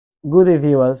Good day,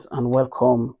 viewers, and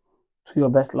welcome to your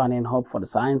best learning hub for the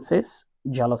sciences,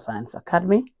 Jalo Science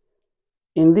Academy.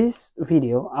 In this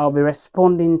video, I'll be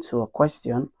responding to a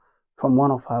question from one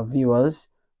of our viewers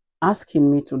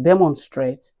asking me to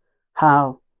demonstrate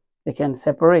how they can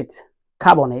separate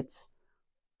carbonates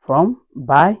from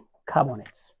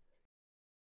bicarbonates.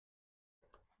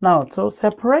 Now, to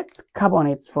separate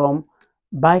carbonates from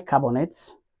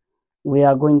bicarbonates, we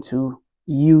are going to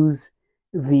use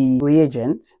the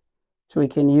reagent. So we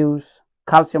can use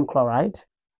calcium chloride.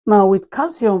 Now with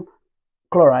calcium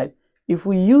chloride, if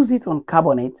we use it on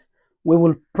carbonate, we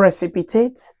will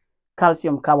precipitate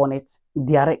calcium carbonate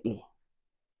directly.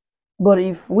 But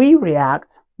if we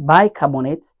react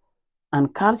bicarbonate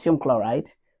and calcium chloride,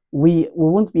 we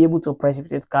won't be able to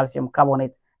precipitate calcium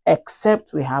carbonate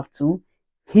except we have to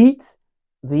heat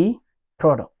the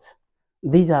product.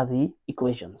 These are the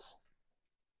equations.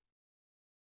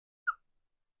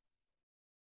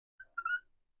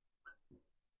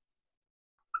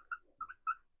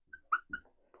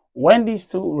 When these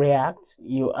two react,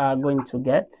 you are going to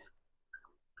get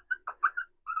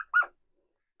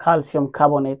calcium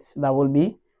carbonate that will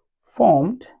be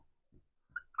formed,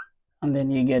 and then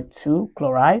you get two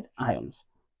chloride ions.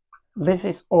 This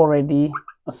is already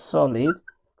a solid.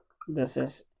 This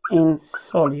is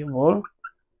insoluble,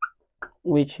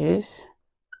 which is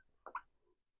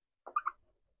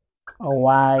a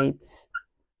white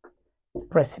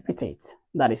precipitate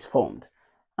that is formed.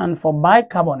 And for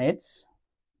bicarbonates,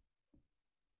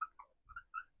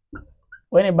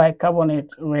 when a bicarbonate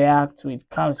reacts with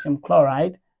calcium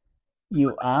chloride,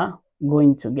 you are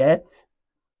going to get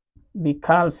the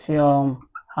calcium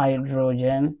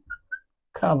hydrogen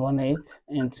carbonate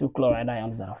and two chloride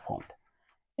ions that are formed.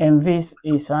 And this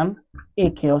is an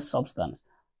aqueous substance.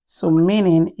 So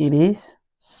meaning it is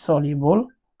soluble,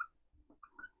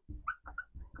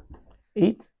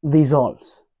 it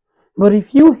dissolves. But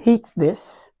if you heat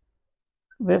this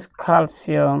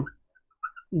calcium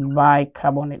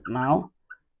bicarbonate now,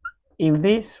 if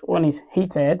this one is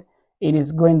heated, it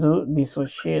is going to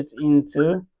dissociate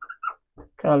into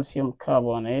calcium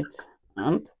carbonate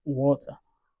and water.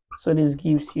 So this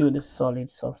gives you the solid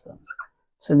substance.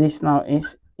 So this now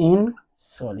is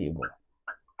insoluble.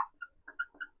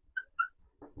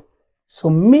 So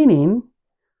meaning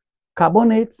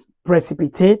carbonates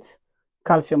precipitate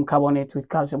calcium carbonate with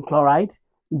calcium chloride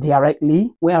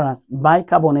directly, whereas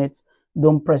bicarbonates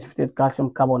don't precipitate calcium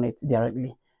carbonate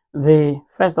directly. They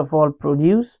first of all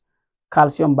produce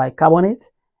calcium bicarbonate,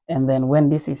 and then when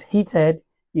this is heated,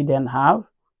 you then have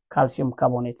calcium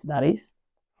carbonate that is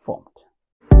formed.